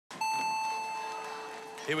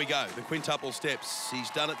Here we go, the quintuple steps. He's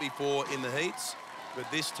done it before in the heats, but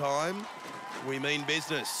this time we mean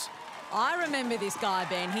business. I remember this guy,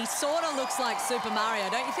 Ben. He sort of looks like Super Mario,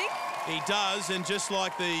 don't you think? He does, and just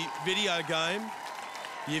like the video game,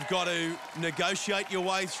 you've got to negotiate your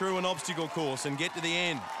way through an obstacle course and get to the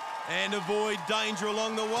end and avoid danger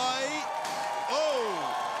along the way.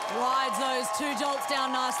 Oh! Rides those two jolts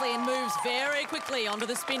down nicely and moves very quickly onto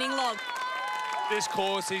the spinning log. This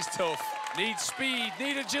course is tough. Need speed,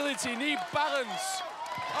 need agility, need balance.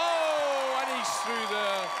 Oh, and he's through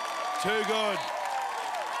there. Too good.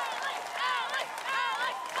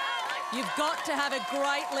 You've got to have a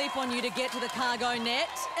great leap on you to get to the cargo net,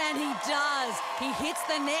 and he does. He hits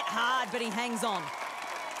the net hard, but he hangs on.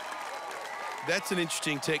 That's an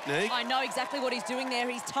interesting technique. I know exactly what he's doing there.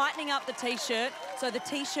 He's tightening up the T-shirt so the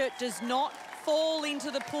T-shirt does not fall into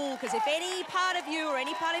the pool, because if any part of you or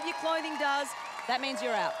any part of your clothing does, that means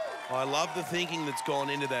you're out. I love the thinking that's gone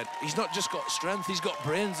into that. He's not just got strength, he's got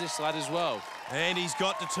brains, this lad, as well. And he's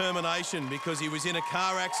got determination because he was in a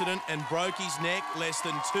car accident and broke his neck less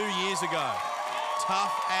than 2 years ago.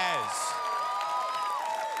 Tough as.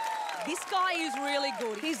 This guy is really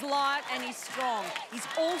good. He's light and he's strong. He's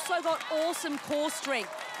also got awesome core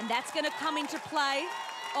strength, and that's going to come into play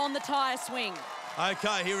on the tyre swing.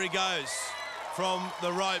 Okay, here he goes. From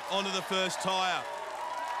the rope onto the first tyre.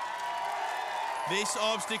 This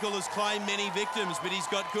obstacle has claimed many victims, but he's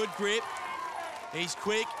got good grip. He's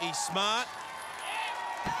quick, he's smart.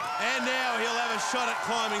 And now he'll have a shot at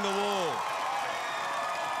climbing the wall.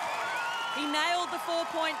 He nailed the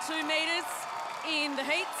 4.2 metres in the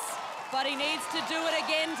heats, but he needs to do it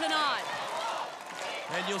again tonight.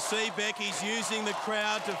 And you'll see Becky's using the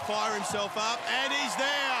crowd to fire himself up, and he's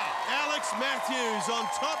there. Alex Matthews on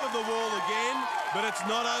top of the wall again, but it's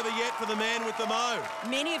not over yet for the man with the mo.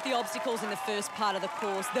 Many of the obstacles in the first part of the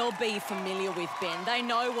course, they'll be familiar with, Ben. They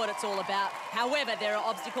know what it's all about. However, there are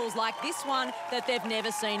obstacles like this one that they've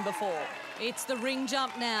never seen before. It's the ring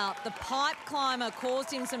jump now. The pipe climber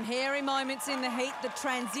caused him some hairy moments in the heat. The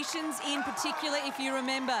transitions in particular, if you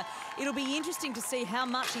remember. It'll be interesting to see how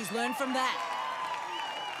much he's learned from that.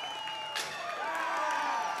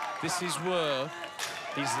 This is where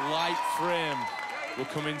his light frame will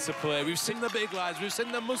come into play. We've seen the big lads, we've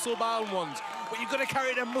seen the muscle-bound ones, but you've got to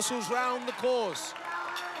carry them muscles round the course.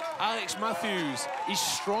 Alex Matthews, he's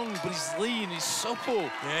strong, but he's lean, he's supple.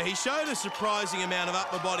 Yeah, he showed a surprising amount of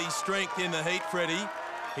upper body strength in the heat, Freddie.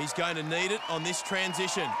 He's going to need it on this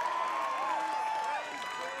transition.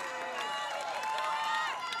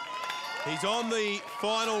 He's on the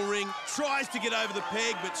final ring, tries to get over the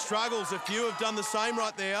peg, but struggles. A few have done the same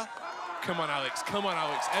right there. Come on, Alex, come on,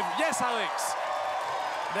 Alex. Yes, Alex!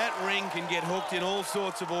 That ring can get hooked in all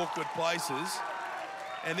sorts of awkward places.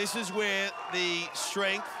 And this is where the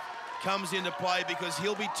strength comes into play, because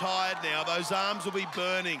he'll be tired now. Those arms will be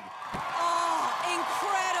burning. Oh,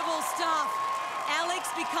 incredible stuff. Alex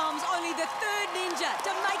becomes only the third ninja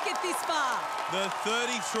to make it this far. The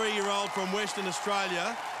 33-year-old from Western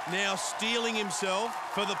Australia now steeling himself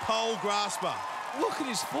for the pole grasper. Look at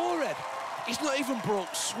his forehead. He's not even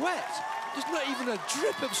broke sweat. There's not even a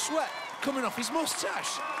drip of sweat coming off his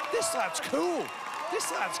moustache. This lad's cool.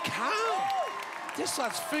 This lad's calm. This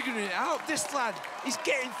lad's figuring it out. This lad is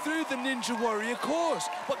getting through the Ninja Warrior course.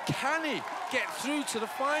 But can he get through to the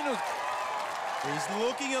finals? He's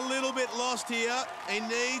looking a little bit lost here. He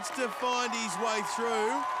needs to find his way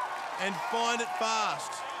through and find it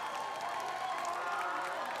fast.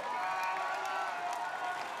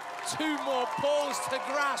 2 more poles to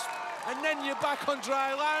grasp, and then you're back on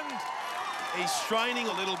dry land. He's straining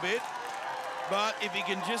a little bit, but if he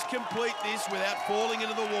can just complete this without falling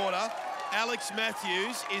into the water, Alex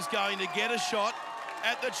Matthews is going to get a shot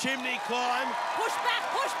at the chimney climb. Push back,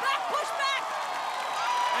 push back, push back!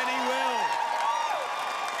 And he will.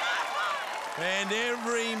 And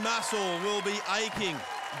every muscle will be aching,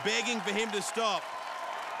 begging for him to stop.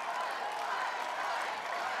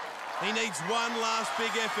 He needs one last big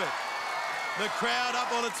effort. The crowd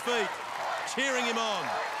up on its feet, cheering him on.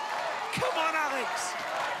 Come on, Alex.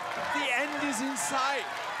 The end is in sight.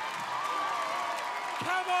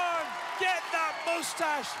 Come on, get that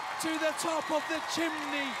moustache to the top of the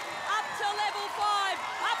chimney. Up to level 5,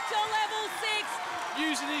 up to level 6.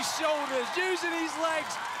 Using his shoulders, using his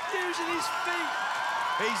legs, using his feet.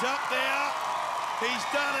 He's up there. He's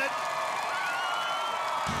done it.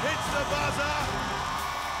 Hits the buzzer.